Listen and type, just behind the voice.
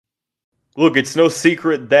Look, it's no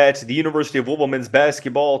secret that the University of Louisville men's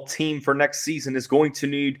basketball team for next season is going to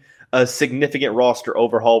need a significant roster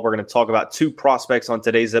overhaul. We're going to talk about two prospects on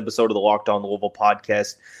today's episode of the Locked On Louisville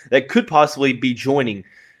podcast that could possibly be joining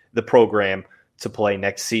the program to play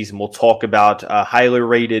next season. We'll talk about highly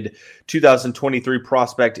rated 2023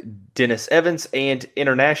 prospect Dennis Evans and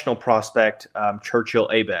international prospect Churchill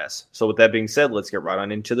Abass. So with that being said, let's get right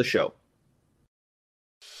on into the show.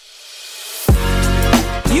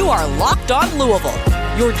 You are Locked On Louisville,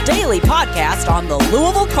 your daily podcast on the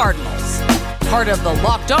Louisville Cardinals. Part of the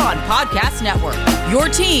Locked On Podcast Network, your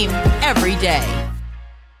team every day.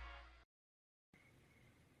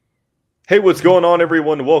 Hey, what's going on,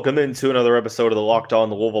 everyone? Welcome into another episode of the Locked On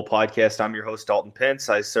Louisville podcast. I'm your host, Dalton Pence.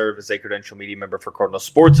 I serve as a credential media member for Cardinal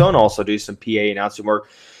Sports Zone. Also do some PA announcing work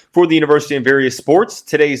for the university and various sports.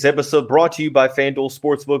 Today's episode brought to you by FanDuel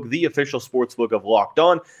Sportsbook, the official sportsbook of Locked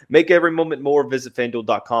On. Make every moment more. Visit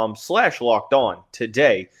FanDuel.com/LockedOn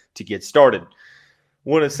today to get started. I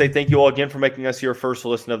want to say thank you all again for making us your first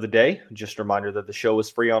listen of the day. Just a reminder that the show is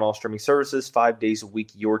free on all streaming services, 5 days a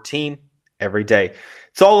week, your team every day.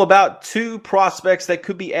 It's all about two prospects that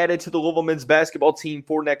could be added to the Louisville men's basketball team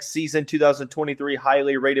for next season. 2023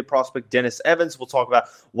 highly rated prospect Dennis Evans. We'll talk about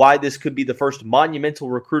why this could be the first monumental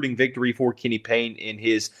recruiting victory for Kenny Payne in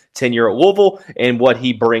his tenure at Louisville and what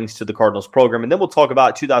he brings to the Cardinals program. And then we'll talk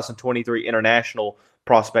about 2023 international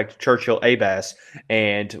prospect Churchill Abass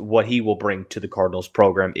and what he will bring to the Cardinals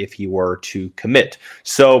program if he were to commit.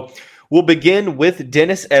 So we'll begin with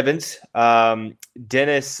Dennis Evans.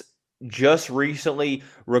 Dennis just recently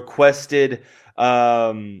requested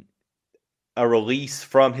a release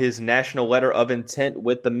from his national letter of intent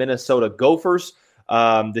with the Minnesota Gophers.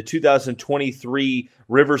 The 2023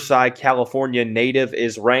 Riverside, California native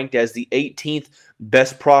is ranked as the 18th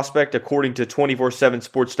best prospect according to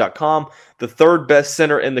 247sports.com, the third best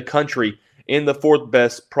center in the country, and the fourth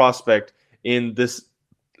best prospect in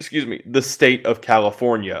the state of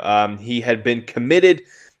California. He had been committed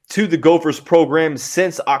to the Gophers program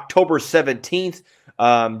since October 17th,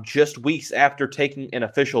 just weeks after taking an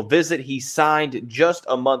official visit. He signed just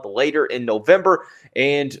a month later in November,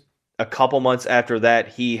 and a couple months after that,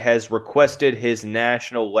 he has requested his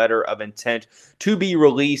national letter of intent to be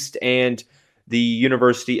released, and the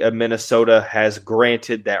University of Minnesota has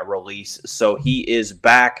granted that release. So he is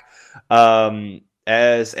back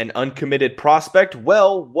as an uncommitted prospect.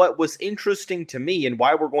 Well, what was interesting to me and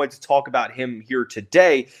why we're going to talk about him here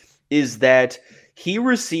today is that he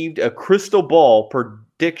received a crystal ball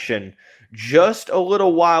prediction just a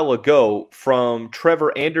little while ago from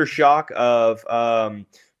Trevor Andershock of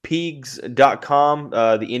Pigs.com,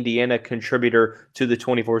 the Indiana contributor to the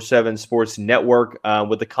 247 Sports Network,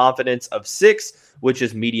 with a confidence of 6, which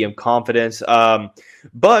is medium confidence.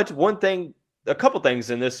 But a couple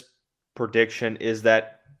things in this prediction is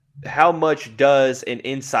that how much does an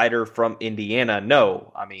insider from Indiana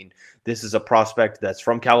know? I mean, this is a prospect that's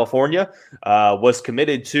from California, was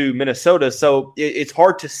committed to Minnesota, so it's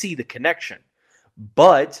hard to see the connection.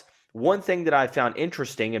 But one thing that I found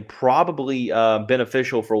interesting and probably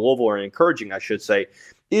beneficial for Louisville, or encouraging, I should say,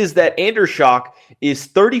 is that Andershock is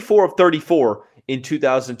 34 of 34 in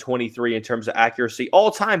 2023 in terms of accuracy.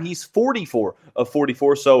 All time, he's 44 of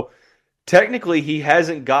 44, so technically, he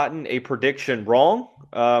hasn't gotten a prediction wrong.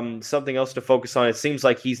 Something else to focus on. It seems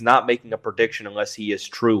like he's not making a prediction unless he is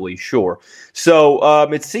truly sure. So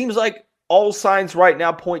it seems like all signs right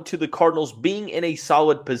now point to the Cardinals being in a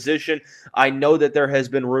solid position. I know that there has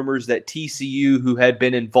been rumors that TCU, who had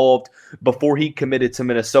been involved before he committed to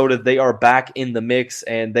Minnesota, they are back in the mix,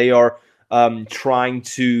 and they are trying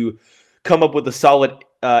to come up with a solid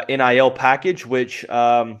NIL package, which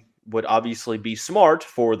would obviously be smart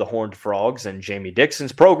for the Horned Frogs and Jamie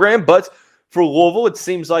Dixon's program. But for Louisville, it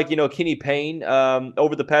seems like, Kenny Payne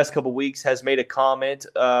over the past couple weeks has made a comment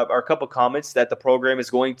or a couple comments that the program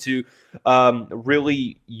is going to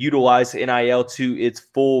really utilize NIL to its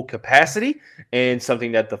full capacity, and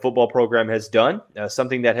something that the football program has done,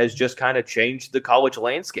 something that has just kind of changed the college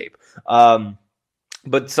landscape.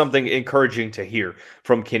 But something encouraging to hear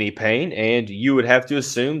from Kenny Payne, and you would have to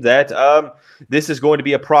assume that this is going to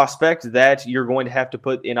be a prospect that you're going to have to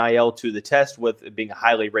put NIL to the test with, being a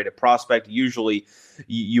highly rated prospect. Usually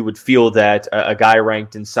you would feel that a guy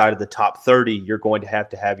ranked inside of the top 30, you're going to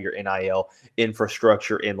have your NIL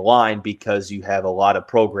infrastructure in line because you have a lot of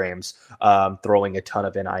programs throwing a ton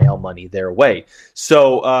of NIL money their way.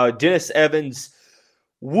 So Dennis Evans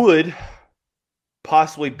would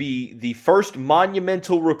possibly be the first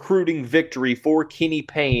monumental recruiting victory for Kenny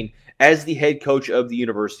Payne as the head coach of the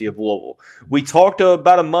University of Louisville. We talked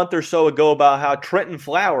about a month or so ago about how Trenton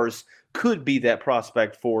Flowers could be that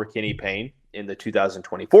prospect for Kenny Payne in the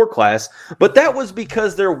 2024 class, but that was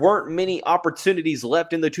because there weren't many opportunities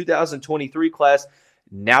left in the 2023 class.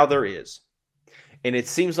 Now there is. And it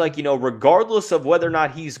seems like, regardless of whether or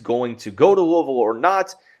not he's going to go to Louisville or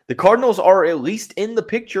not, the Cardinals are at least in the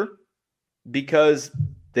picture because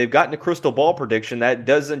they've gotten a crystal ball prediction that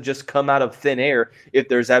doesn't just come out of thin air if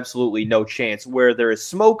there's absolutely no chance. Where there is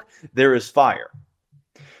smoke, there is fire.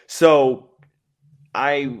 So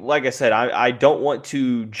I don't want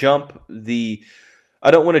to jump the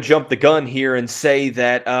gun here and say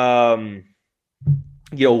that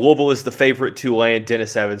Louisville is the favorite to land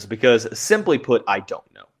Dennis Evans, because simply put, I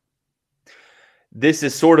don't know. This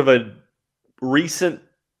is sort of a recent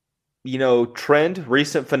trend,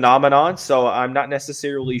 recent phenomenon, so I'm not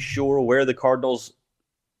necessarily sure where the Cardinals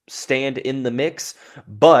stand in the mix,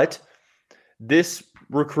 but this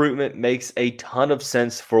recruitment makes a ton of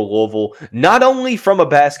sense for Louisville, not only from a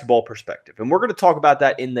basketball perspective, and we're going to talk about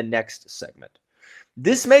that in the next segment.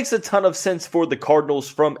 This makes a ton of sense for the Cardinals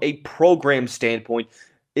from a program standpoint.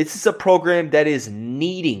 This is a program that is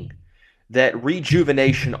needing that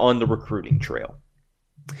rejuvenation on the recruiting trail.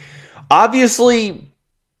 Obviously,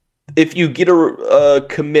 if you get a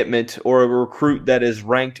commitment or a recruit that is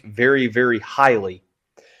ranked very, very highly,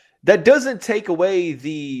 that doesn't take away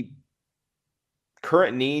the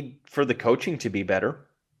current need for the coaching to be better.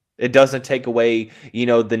 It doesn't take away,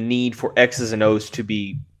 the need for X's and O's to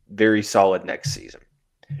be very solid next season.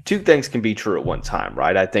 Two things can be true at one time,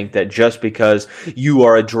 right? I think that just because you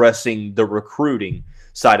are addressing the recruiting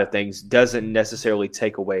side of things doesn't necessarily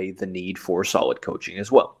take away the need for solid coaching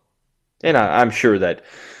as well. And I'm sure that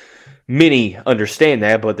many understand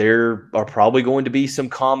that, but there are probably going to be some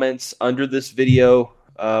comments under this video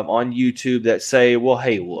on YouTube that say, well,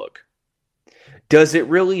 hey, look, does it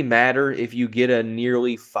really matter if you get a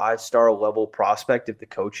nearly 5-star level prospect if the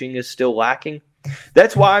coaching is still lacking?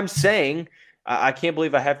 That's why I'm saying, I can't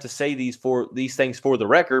believe I have to say these things for the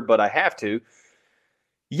record, but I have to.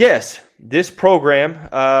 Yes, this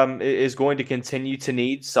program is going to continue to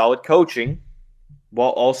need solid coaching while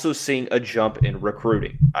also seeing a jump in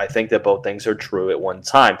recruiting. I think that both things are true at one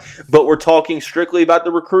time. But we're talking strictly about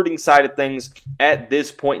the recruiting side of things at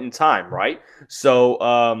this point in time, right?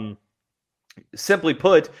 So, simply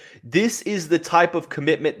put, this is the type of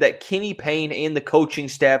commitment that Kenny Payne and the coaching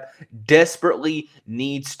staff desperately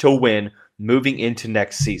needs to win moving into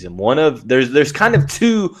next season. There's kind of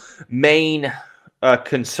two main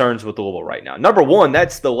concerns with Louisville right now. Number one,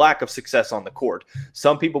 that's the lack of success on the court.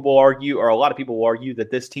 Some people will argue, or a lot of people will argue,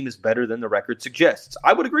 that this team is better than the record suggests.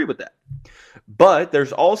 I would agree with that. But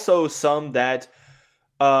there's also some that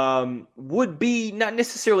would be not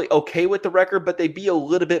necessarily okay with the record, but they'd be a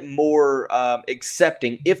little bit more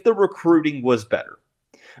accepting if the recruiting was better.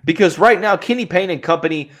 Because right now, Kenny Payne and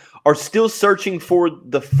company are still searching for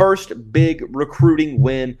the first big recruiting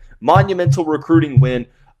win, monumental recruiting win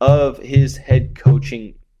of his head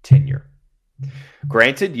coaching tenure.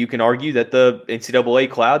 Granted, you can argue that the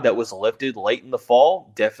NCAA cloud that was lifted late in the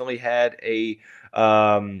fall definitely had a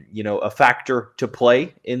factor to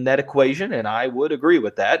play in that equation, and I would agree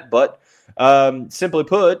with that. But simply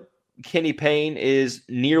put, Kenny Payne is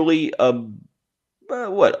nearly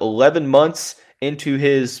 11 months into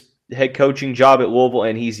his head coaching job at Louisville,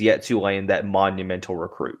 and he's yet to land that monumental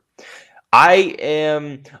recruit. I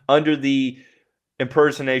am under the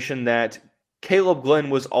impersonation that Caleb Glenn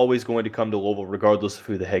was always going to come to Louisville regardless of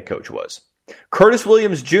who the head coach was. Curtis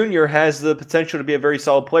Williams Jr. has the potential to be a very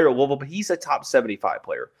solid player at Louisville, but he's a top 75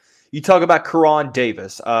 player. You talk about Karan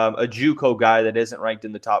Davis, a JUCO guy that isn't ranked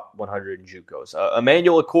in the top 100 in JUCOs.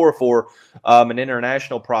 Emmanuel Okorafor, an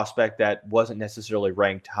international prospect that wasn't necessarily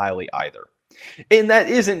ranked highly either. And that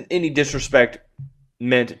isn't any disrespect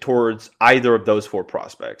meant towards either of those four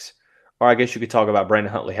prospects. Or I guess you could talk about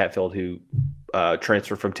Brandon Huntley Hatfield, who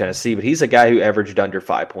transferred from Tennessee, but he's a guy who averaged under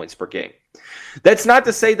 5 points per game. That's not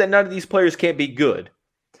to say that none of these players can't be good.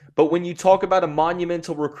 But when you talk about a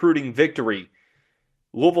monumental recruiting victory,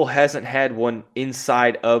 Louisville hasn't had one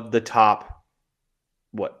inside of the top,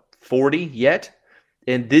 40 yet?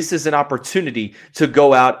 And this is an opportunity to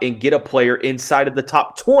go out and get a player inside of the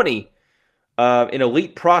top 20, an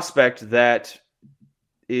elite prospect that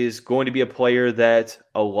is going to be a player that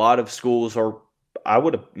a lot of schools I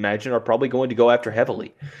would imagine, are probably going to go after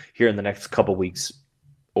heavily here in the next couple weeks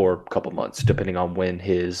or couple months, depending on when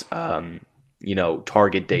his,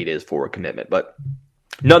 target date is for a commitment. But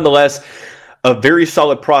nonetheless, a very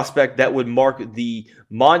solid prospect that would mark the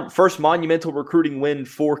first monumental recruiting win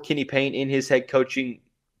for Kenny Payne in his head coaching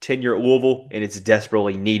tenure at Louisville, and it's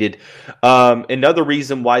desperately needed. Another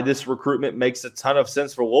reason why this recruitment makes a ton of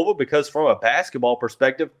sense for Louisville, because from a basketball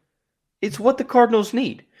perspective, It's what the Cardinals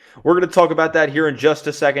need. We're going to talk about that here in just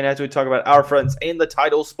a second as we talk about our friends and the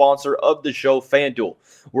title sponsor of the show, FanDuel.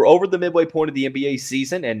 We're over the midway point of the NBA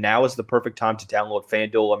season, and now is the perfect time to download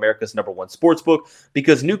FanDuel, America's #1 sportsbook,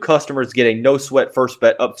 because new customers get a no-sweat first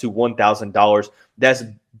bet up to $1,000. That's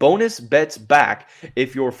bonus bets back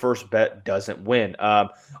if your first bet doesn't win.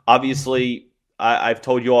 Obviously, I've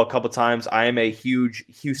told you all a couple times, I am a huge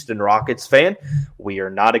Houston Rockets fan. We are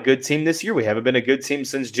not a good team this year. We haven't been a good team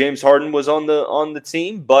since James Harden was on the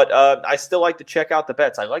team, but I still like to check out the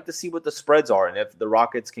bets. I like to see what the spreads are and if the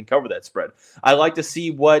Rockets can cover that spread. I like to see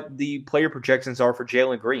what the player projections are for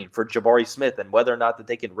Jalen Green, for Jabari Smith, and whether or not that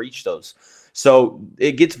they can reach those. So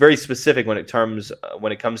it gets very specific when it comes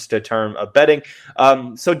to term of betting.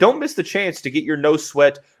 So don't miss the chance to get your no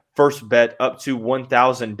sweat first bet up to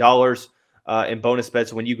 $1,000. In bonus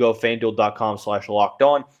bets when you go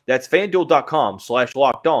FanDuel.com/lockedon. That's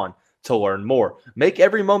FanDuel.com/lockedon to learn more. Make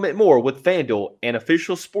every moment more with FanDuel, an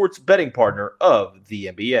official sports betting partner of the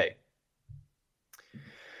NBA.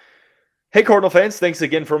 Hey, Cardinal fans, thanks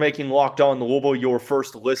again for making Locked On Louisville your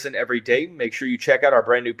first listen every day. Make sure you check out our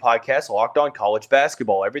brand new podcast, Locked On College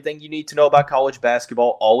Basketball. Everything you need to know about college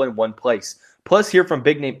basketball all in one place. Plus, hear from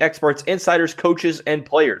big-name experts, insiders, coaches, and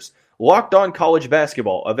players. Locked On College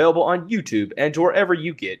Basketball, available on YouTube and wherever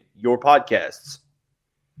you get your podcasts.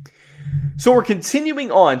 So we're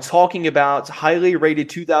continuing on talking about highly rated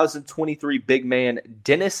 2023 big man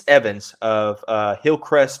Dennis Evans of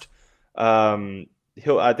Hillcrest. I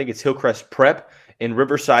think it's Hillcrest Prep in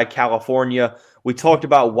Riverside, California. We talked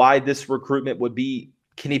about why this recruitment would be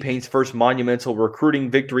Kenny Payne's first monumental recruiting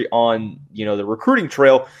victory on, the recruiting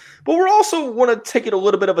trail. But we also want to take it a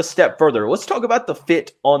little bit of a step further. Let's talk about the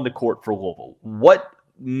fit on the court for Louisville. What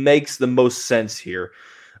makes the most sense here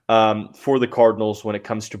for the Cardinals when it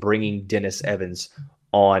comes to bringing Dennis Evans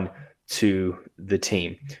on to the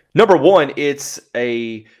team? Number one, it's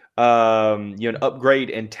an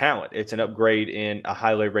upgrade in talent. It's an upgrade in a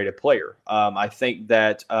highly rated player. I think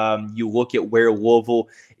that you look at where Louisville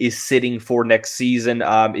is sitting for next season.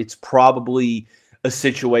 It's probably a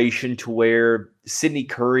situation to where Sidney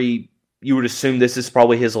Curry, you would assume this is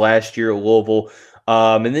probably his last year at Louisville.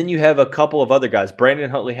 And then you have a couple of other guys,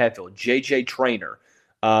 Brandon Huntley-Hatfield, J.J. Traynor,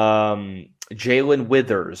 Jalen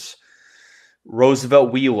Withers,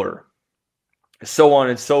 Roosevelt Wheeler, so on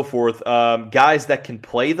and so forth. Guys that can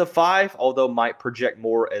play the five, although might project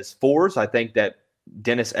more as fours. I think that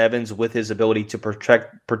Dennis Evans, with his ability to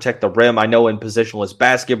protect the rim, I know in positionless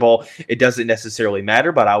basketball, it doesn't necessarily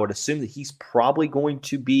matter, but I would assume that he's probably going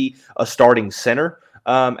to be a starting center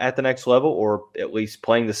at the next level, or at least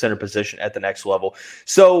playing the center position at the next level.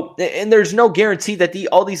 So, and there's no guarantee that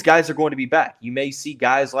all these guys are going to be back. You may see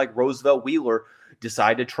guys like Roosevelt Wheeler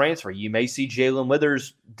decide to transfer. You may see Jalen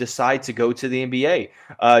Withers decide to go to the NBA.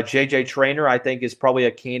 J.J. Traynor, I think, is probably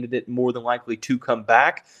a candidate more than likely to come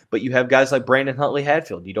back, but you have guys like Brandon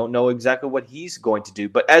Huntley-Hatfield. You don't know exactly what he's going to do.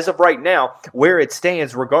 But as of right now, where it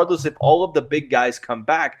stands, regardless if all of the big guys come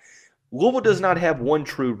back, Louisville does not have one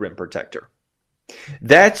true rim protector.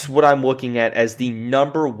 That's what I'm looking at as the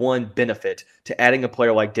number one benefit to adding a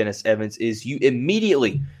player like Dennis Evans is you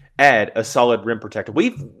immediately add a solid rim protector.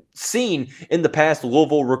 We've seen in the past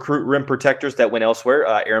Louisville recruit rim protectors that went elsewhere.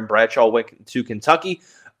 Aaron Bradshaw went to Kentucky.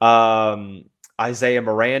 Isaiah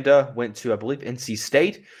Miranda went to, I believe, NC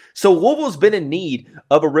State. So Louisville's been in need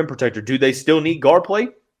of a rim protector. Do they still need guard play?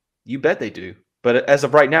 You bet they do. But as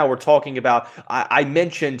of right now, we're talking about, I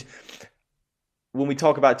mentioned when we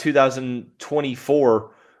talk about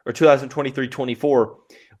 2024 or 2023-24,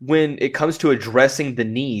 when it comes to addressing the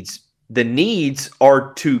needs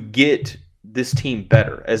are to get this team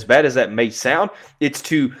better. As bad as that may sound, it's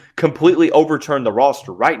to completely overturn the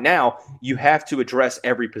roster. Right now, you have to address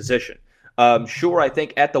every position. Sure, I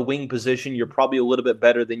think at the wing position, you're probably a little bit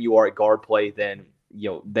better than you are at guard play than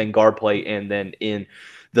guard play and then in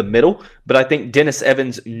the middle. But I think Dennis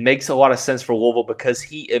Evans makes a lot of sense for Louisville because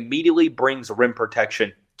he immediately brings rim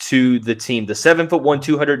protection to the team. The 7'1",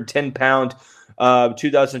 210-pound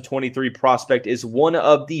 2023 prospect is one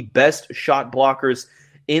of the best shot blockers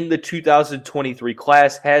in the 2023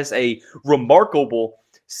 class, has a remarkable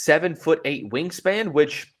 7'8" wingspan,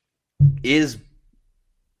 which is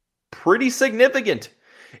pretty significant.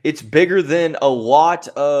 It's bigger than a lot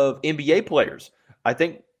of NBA players. I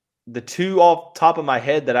think the two off top of my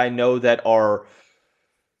head that I know that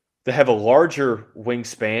have a larger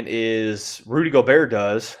wingspan is Rudy Gobert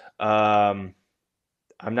does. I'm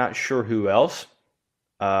not sure who else.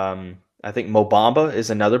 I think Mo Bamba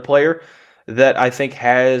is another player that I think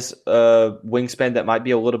has a wingspan that might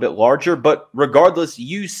be a little bit larger. But regardless,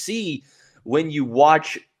 you see when you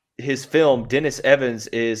watch his film, Dennis Evans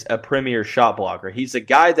is a premier shot blocker. He's a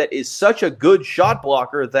guy that is such a good shot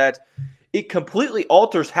blocker that it completely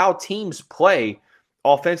alters how teams play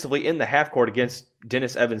offensively in the half court against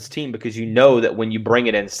Dennis Evans' team, because you know that when you bring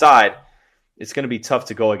it inside, it's going to be tough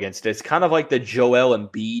to go against. It's kind of like the Joel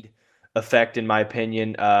Embiid effect, in my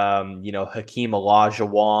opinion. Hakeem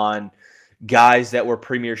Olajuwon, guys that were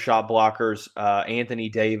premier shot blockers, Anthony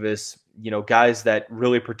Davis, guys that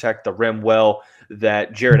really protect the rim well,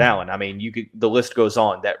 that Jared Allen. I mean, the list goes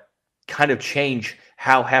on, that kind of change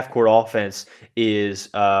how half-court offense is,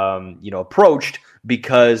 approached,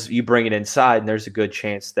 because you bring it inside and there's a good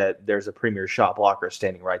chance that there's a premier shot blocker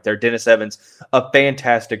standing right there. Dennis Evans, a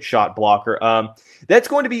fantastic shot blocker. That's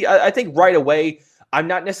going to be, I think, right away. I'm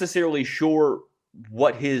not necessarily sure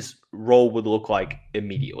what his role would look like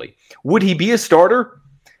immediately. Would he be a starter?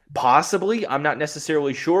 Possibly. I'm not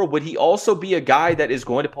necessarily sure. Would he also be a guy that is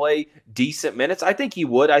going to play decent minutes? I think he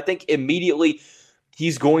would. I think immediately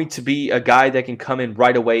he's going to be a guy that can come in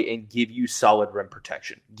right away and give you solid rim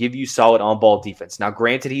protection, give you solid on-ball defense. Now,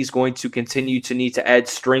 granted, he's going to continue to need to add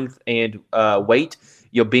strength and weight,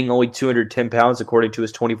 being only 210 pounds according to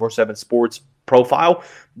his 24/7 Sports profile.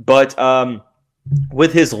 But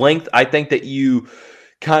with his length, I think that you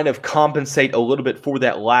kind of compensate a little bit for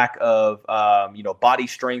that lack of, body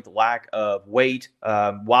strength, lack of weight,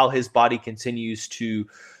 while his body continues to,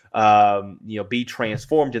 be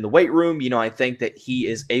transformed in the weight room. I think that he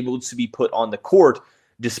is able to be put on the court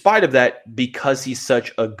despite of that, because he's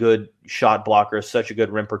such a good shot blocker, such a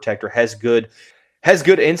good rim protector, has good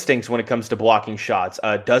instincts when it comes to blocking shots,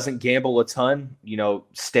 doesn't gamble a ton,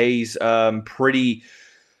 stays pretty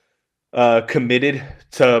committed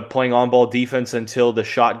to playing on-ball defense until the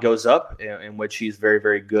shot goes up, in which he's very,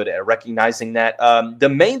 very good at recognizing that. The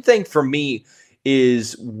main thing for me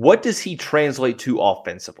is, what does he translate to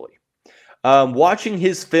offensively? Watching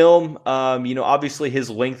his film, obviously his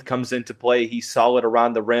length comes into play. He's solid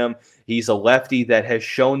around the rim. He's a lefty that has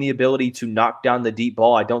shown the ability to knock down the deep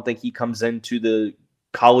ball. I don't think he comes into the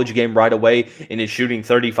college game right away and is shooting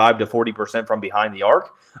 35 to 40% from behind the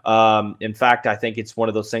arc. In fact, I think it's one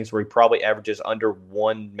of those things where he probably averages under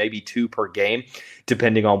 1, maybe 2 per game,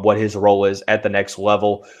 depending on what his role is at the next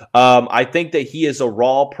level. I think that he is a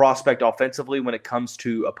raw prospect offensively when it comes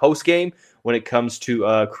to a post game, when it comes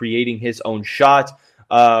to creating his own shot.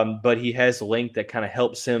 But he has length that kind of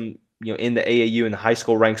helps him, in the AAU and the high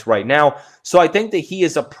school ranks right now. So I think that he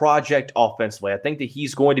is a project offensively. I think that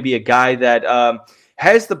he's going to be a guy that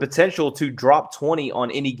has the potential to drop 20 on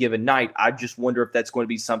any given night. I just wonder if that's going to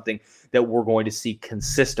be something that we're going to see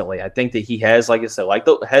consistently. I think that he has, like I said,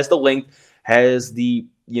 has the length, has the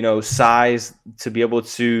size to be able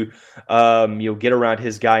to get around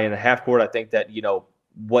his guy in the half court. I think that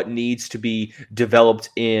what needs to be developed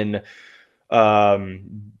in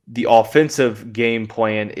the offensive game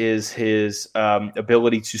plan is his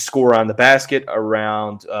ability to score on the basket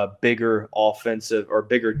around bigger offensive or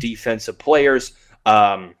bigger defensive players.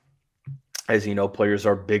 As you know, players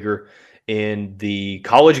are bigger in the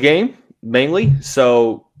college game mainly,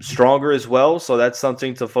 so stronger as well. So that's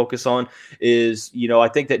something to focus on. I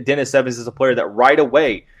think that Dennis Evans is a player that right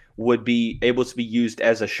away would be able to be used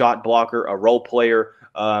as a shot blocker, a role player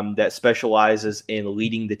that specializes in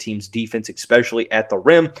leading the team's defense, especially at the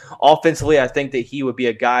rim. Offensively, I think that he would be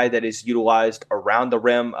a guy that is utilized around the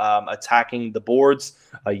rim, attacking the boards,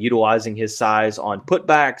 utilizing his size on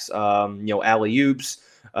putbacks, alley-oops,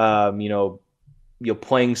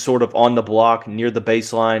 playing sort of on the block near the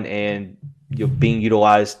baseline and being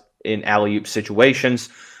utilized in alley-oop situations.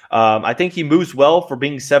 I think he moves well for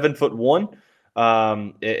being 7'1",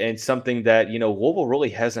 and something that Louisville really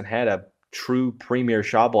hasn't had a true premier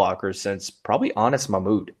shot blocker since probably Anas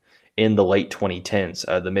Mahmoud in the late 2010s,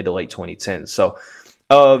 the mid to late 2010s. So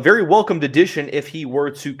very welcomed addition if he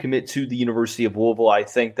were to commit to the University of Louisville. I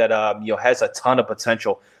think that has a ton of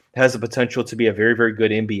potential. Has the potential to be a very, very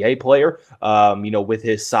good NBA player, with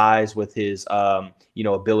his size, with his,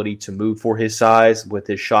 ability to move for his size, with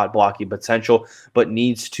his shot blocking potential, but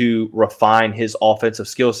needs to refine his offensive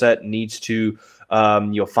skill set, needs to,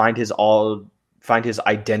 find his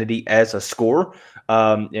identity as a scorer,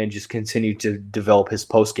 and just continue to develop his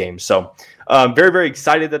post game. So very, very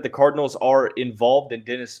excited that the Cardinals are involved in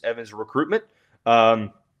Dennis Evans' recruitment.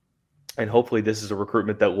 And hopefully this is a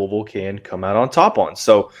recruitment that Louisville can come out on top on.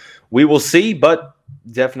 So we will see, but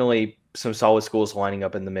definitely some solid schools lining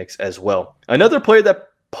up in the mix as well. Another player that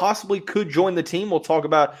possibly could join the team we'll talk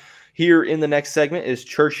about here in the next segment is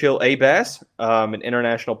Churchill Abass, an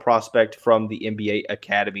international prospect from the NBA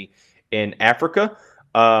Academy in Africa.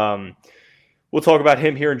 We'll talk about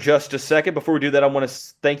him here in just a second. Before we do that, I want to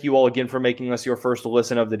thank you all again for making us your first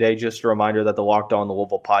listen of the day. Just a reminder that the Locked On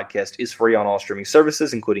Louisville podcast is free on all streaming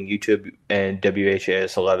services, including YouTube and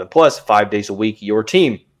WHAS 11 Plus, 5 days a week, your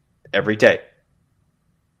team every day.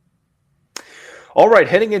 All right,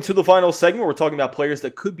 heading into the final segment, we're talking about players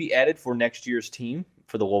that could be added for next year's team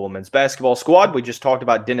for the Louisville men's basketball squad. We just talked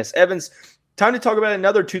about Dennis Evans. Time to talk about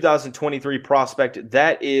another 2023 prospect.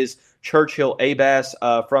 That is Churchill Abass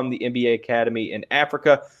from the NBA Academy in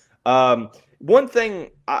Africa. One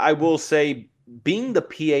thing I will say, being the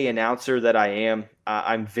PA announcer that I am,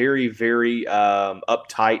 I'm very, very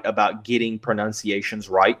uptight about getting pronunciations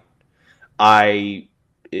right.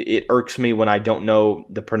 It irks me when I don't know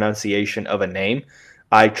the pronunciation of a name.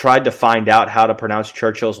 I tried to find out how to pronounce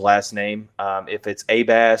Churchill's last name. If it's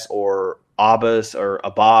Abass or Abbas or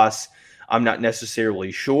Abbas, I'm not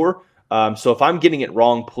necessarily sure. So if I'm getting it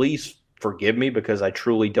wrong, please forgive me because I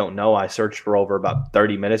truly don't know. I searched for over about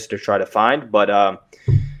 30 minutes to try to find, but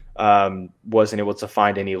wasn't able to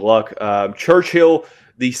find any luck. Churchill,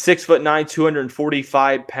 the 6'9",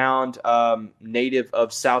 245-pound native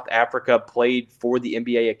of South Africa, played for the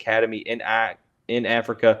NBA Academy in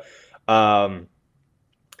Africa.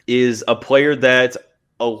 Is a player that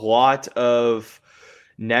a lot of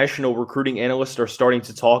national recruiting analysts are starting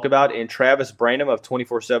to talk about. And Travis Branham of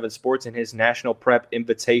 24/7 Sports in his National Prep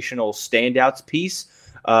Invitational Standouts piece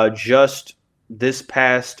just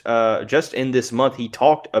in this month, he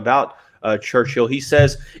talked about Churchill. He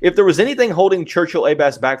says, if there was anything holding Churchill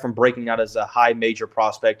Abass back from breaking out as a high major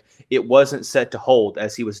prospect, it wasn't set to hold,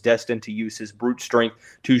 as he was destined to use his brute strength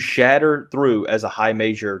to shatter through as a high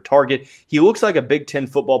major target. He looks like a Big Ten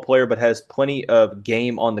football player, but has plenty of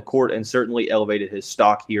game on the court and certainly elevated his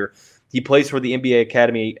stock here. He plays for the NBA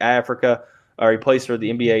Academy Africa, or he plays for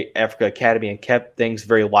the NBA Africa Academy, and kept things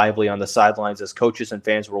very lively on the sidelines as coaches and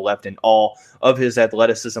fans were left in awe of his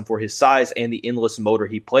athleticism for his size and the endless motor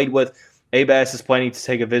he played with. Abass is planning to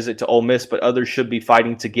take a visit to Ole Miss, but others should be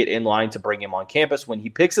fighting to get in line to bring him on campus. When he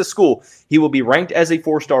picks a school, he will be ranked as a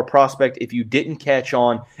 4-star prospect. If you didn't catch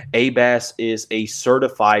on, Abass is a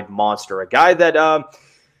certified monster. A guy that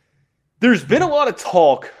there's been a lot of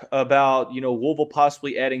talk about, Louisville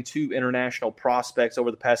possibly adding 2 international prospects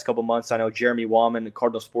over the past couple months. I know Jeremy Wallman,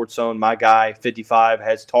 Cardinal Sports Zone, my guy, 55,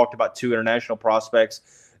 has talked about 2 international prospects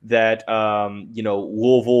that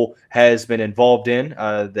Louisville has been involved in,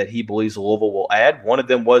 that he believes Louisville will add. One of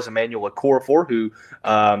them was Emmanuel Okorafor, who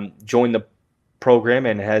joined the program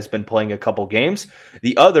and has been playing a couple games.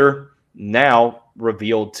 The other, now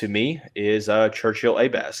revealed to me, is Churchill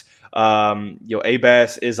Abass.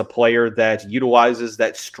 Abass is a player that utilizes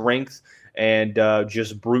that strength and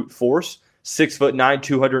just brute force. 6'9",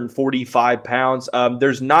 245 pounds.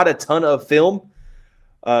 There's not a ton of film,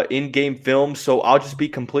 in-game film, so I'll just be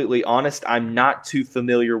completely honest. I'm not too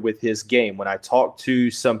familiar with his game. When I talk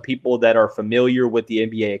to some people that are familiar with the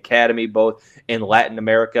NBA Academy, both in Latin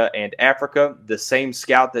America and Africa, the same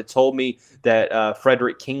scout that told me that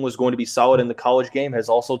Frederick King was going to be solid in the college game has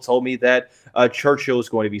also told me that Churchill is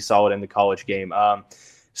going to be solid in the college game.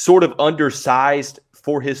 Sort of undersized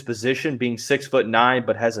for his position, being 6'9",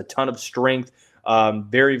 but has a ton of strength.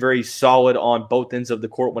 Very, very solid on both ends of the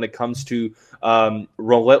court when it comes to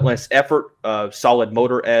relentless effort, solid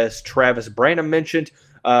motor, as Travis Branham mentioned.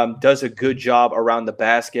 Does a good job around the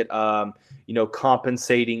basket,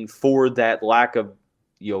 compensating for that lack of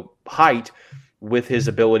height with his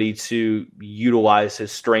ability to utilize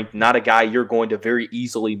his strength. Not a guy you're going to very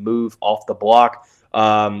easily move off the block.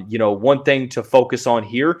 One thing to focus on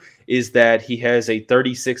here is that he has a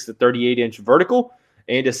 36 to 38 inch vertical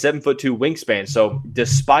and a 7'2" wingspan. So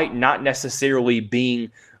despite not necessarily being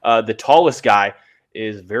the tallest guy,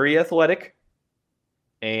 is very athletic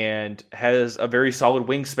and has a very solid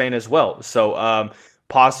wingspan as well. So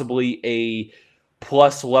possibly a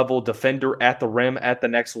plus level defender at the rim at the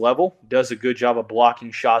next level. Does a good job of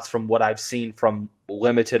blocking shots from what I've seen from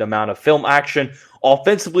limited amount of film action.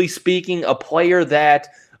 Offensively speaking, a player that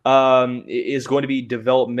is going to be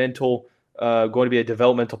developmental. Going to be a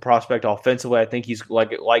developmental prospect offensively. I think he's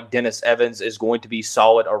like Dennis Evans, is going to be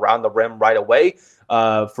solid around the rim right away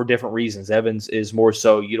for different reasons. Evans is more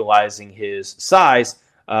so utilizing his size,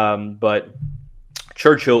 but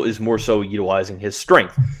Churchill is more so utilizing his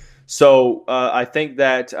strength. So I think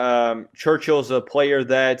that Churchill is a player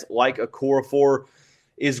that, like Okorafor,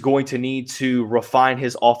 is going to need to refine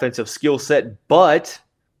his offensive skill set, but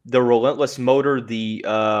the relentless motor, the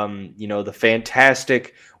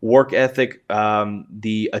fantastic work ethic,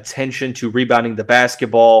 the attention to rebounding the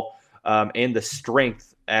basketball, and the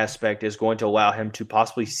strength aspect is going to allow him to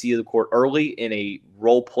possibly see the court early in a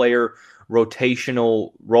role player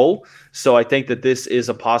rotational role. So I think that this is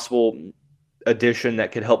a possible addition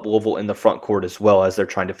that could help Louisville in the front court as well as they're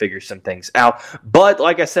trying to figure some things out. But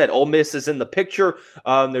like I said, Ole Miss is in the picture.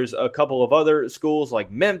 There's a couple of other schools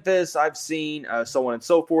like Memphis I've seen, so on and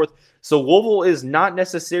so forth. So Louisville is not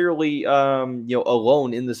necessarily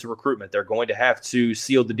alone in this recruitment. They're going to have to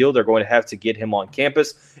seal the deal. They're going to have to get him on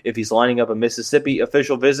campus if he's lining up a Mississippi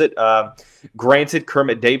official visit. Granted,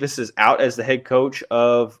 Kermit Davis is out as the head coach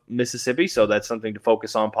of Mississippi, so that's something to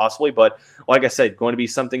focus on possibly. But like I said, going to be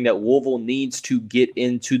something that Louisville needs to get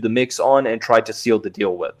into the mix on and try to seal the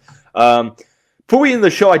deal with. Before we end the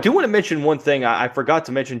show, I do want to mention one thing I forgot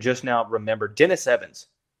to mention just now. Remember, Dennis Evans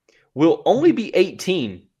will only be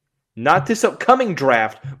 18, not this upcoming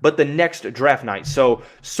draft, but the next draft night. So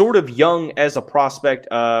sort of young as a prospect.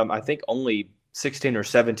 I think only 16 or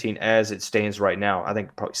 17 as it stands right now. I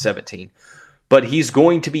think probably 17. But he's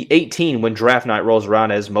going to be 18 when draft night rolls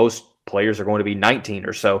around, as most players are going to be 19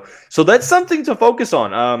 or so. So that's something to focus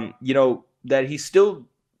on. That he's still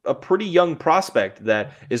a pretty young prospect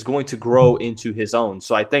that is going to grow into his own.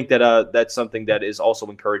 So I think that that's something that is also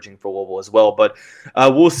encouraging for Louisville as well. But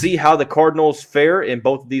we'll see how the Cardinals fare in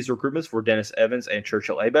both of these recruitments for Dennis Evans and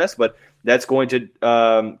Churchill Abess. But that's going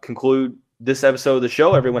to conclude this episode of the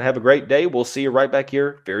show. Everyone have a great day. We'll see you right back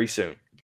here very soon.